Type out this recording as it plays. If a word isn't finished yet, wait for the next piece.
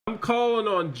calling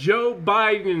on Joe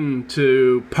Biden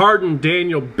to pardon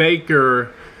Daniel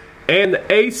Baker and the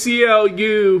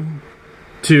ACLU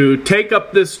to take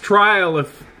up this trial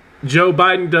if Joe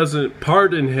Biden doesn't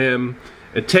pardon him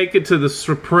and take it to the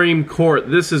Supreme Court.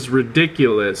 This is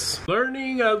ridiculous.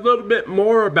 Learning a little bit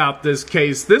more about this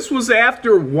case, this was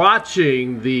after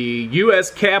watching the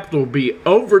U.S. Capitol be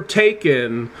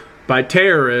overtaken by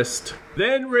terrorists.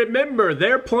 Then remember,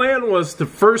 their plan was to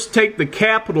first take the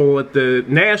Capitol at the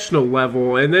national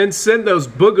level and then send those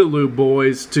Boogaloo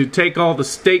boys to take all the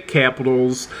state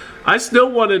capitals. I still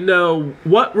want to know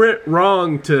what went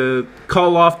wrong to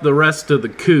call off the rest of the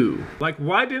coup. Like,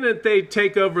 why didn't they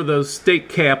take over those state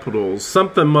capitals?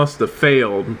 Something must have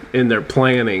failed in their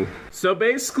planning. So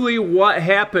basically what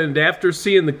happened after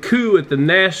seeing the coup at the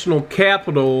national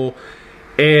capital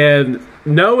and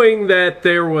knowing that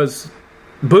there was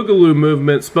Boogaloo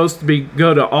movement supposed to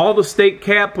go to all the state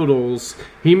capitals,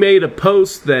 he made a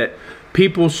post that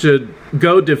people should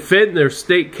go defend their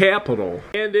state capital.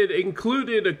 And it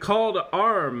included a call to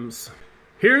arms.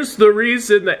 Here's the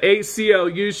reason the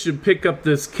ACLU should pick up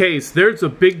this case. There's a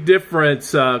big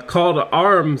difference, call to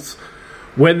arms,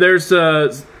 when there's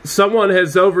someone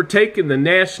has overtaken the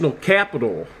national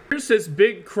capital. Here's his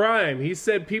big crime. He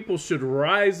said people should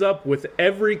rise up with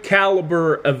every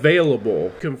caliber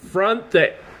available, confront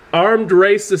the armed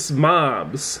racist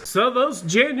mobs. So those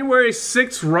January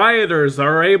 6th rioters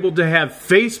are able to have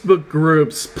Facebook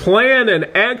groups, plan an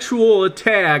actual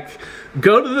attack,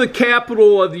 go to the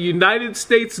Capitol of the United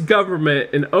States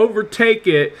government and overtake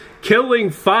it, killing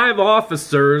 5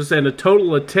 officers and a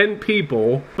total of 10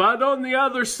 people. But on the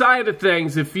other side of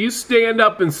things, if you stand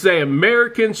up and say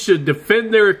Americans should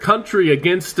defend their country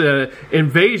against an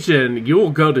invasion, you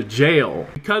will go to jail.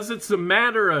 Because it's a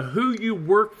matter of who you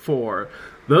work for.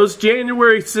 Those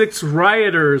January 6th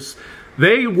rioters,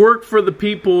 they work for the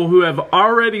people who have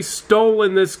already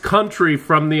stolen this country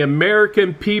from the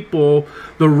American people,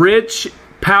 the rich,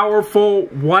 powerful,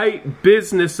 white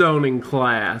business-owning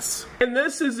class. And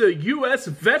this is a U.S.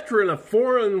 veteran of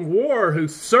foreign war who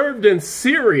served in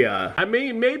Syria. I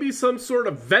mean, maybe some sort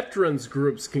of veterans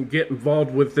groups can get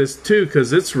involved with this too,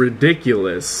 because it's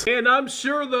ridiculous. And I'm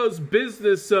sure those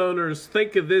business owners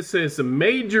think of this as a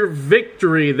major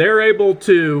victory. They're able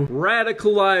to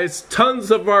radicalize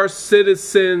tons of our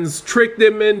citizens, trick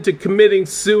them into committing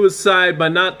suicide by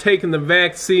not taking the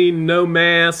vaccine, no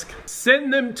mask,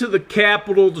 send them to the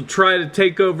Capitol to try to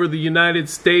take over the United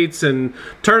States and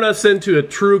turn us into a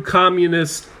true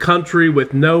communist country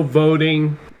with no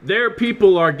voting. Their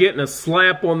people are getting a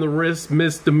slap on the wrist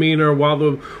misdemeanor, while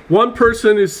the one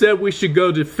person who said we should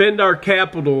go defend our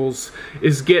capitals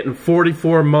is getting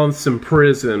 44 months in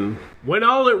prison. When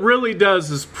all it really does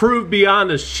is prove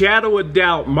beyond a shadow of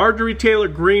doubt Marjorie Taylor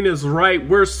Greene is right.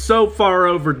 We're so far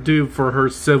overdue for her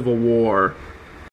civil war.